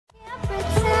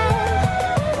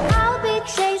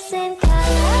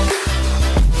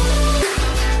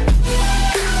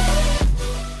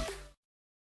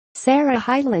Sarah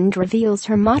Hyland reveals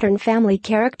her Modern Family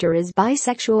character is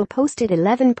bisexual. Posted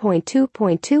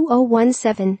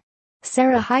 11.2.2017.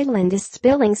 Sarah Hyland is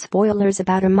spilling spoilers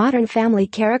about her Modern Family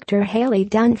character Hayley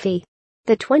Dunphy.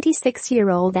 The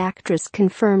 26-year-old actress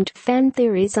confirmed fan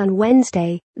theories on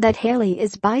Wednesday that Hayley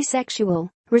is bisexual,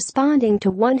 responding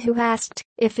to one who asked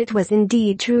if it was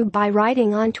indeed true by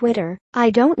writing on Twitter,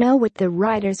 "I don't know what the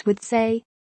writers would say,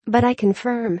 but I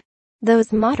confirm."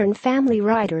 Those Modern Family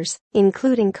writers,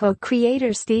 including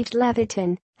co-creator Steve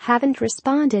Levitan, haven't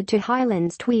responded to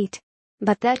Hyland's tweet.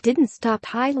 But that didn't stop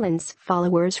Hyland's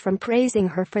followers from praising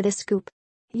her for the scoop.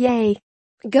 "Yay!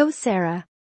 Go Sarah!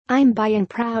 I'm bi and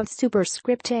proud."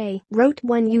 Superscript A, wrote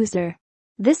one user.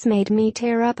 "This made me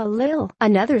tear up a little,"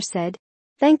 another said.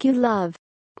 "Thank you, love.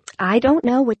 I don't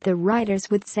know what the writers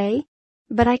would say,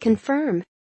 but I confirm."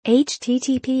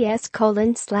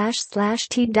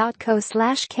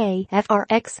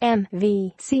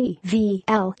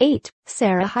 https://t.co/kfrxmvcvl8.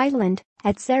 Sarah Hyland,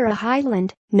 at Sarah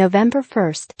Hyland, November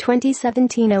 1,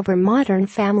 2017. Over Modern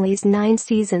Family's 9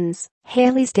 seasons,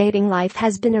 Hayley's dating life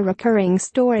has been a recurring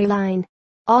storyline.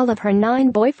 All of her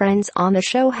 9 boyfriends on the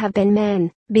show have been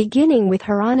men, beginning with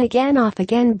her on-again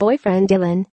off-again boyfriend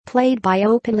Dylan, played by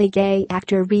openly gay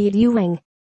actor Reed Ewing.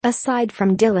 Aside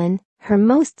from Dylan, her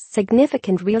most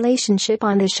significant relationship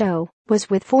on the show was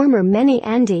with former Many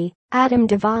Andy, Adam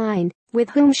Devine,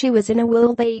 with whom she was in a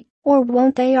will they or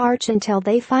won't they arch until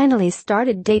they finally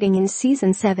started dating in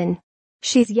season 7.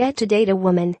 She's yet to date a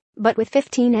woman, but with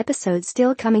 15 episodes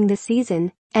still coming this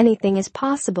season, anything is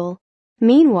possible.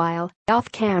 Meanwhile,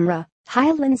 off-camera,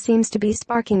 Hyland seems to be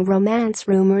sparking romance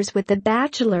rumors with The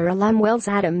Bachelor alum Wells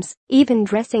Adams, even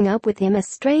dressing up with him as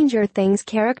Stranger Things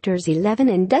characters Eleven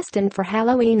and Destin for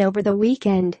Halloween over the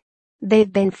weekend.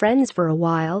 They've been friends for a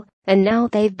while, and now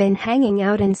they've been hanging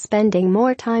out and spending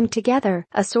more time together,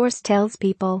 a source tells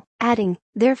People, adding,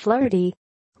 "They're flirty."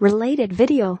 Related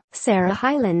video, Sarah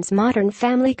Hyland's Modern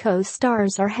Family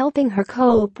co-stars are helping her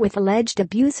cope with alleged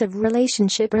abusive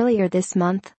relationship. Earlier this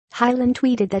month, Hyland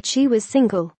tweeted that she was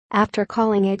single after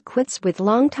calling it quits with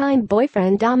longtime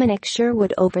boyfriend Dominic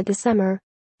Sherwood over the summer.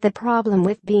 "The problem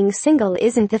with being single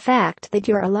isn't the fact that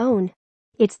you're alone.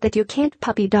 It's that you can't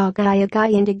puppy dog a guy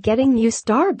into getting you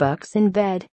Starbucks in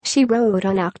bed," she wrote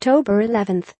on October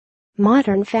 11.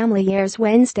 Modern Family airs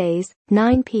Wednesdays,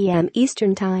 9 p.m.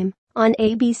 Eastern Time, on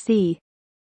ABC.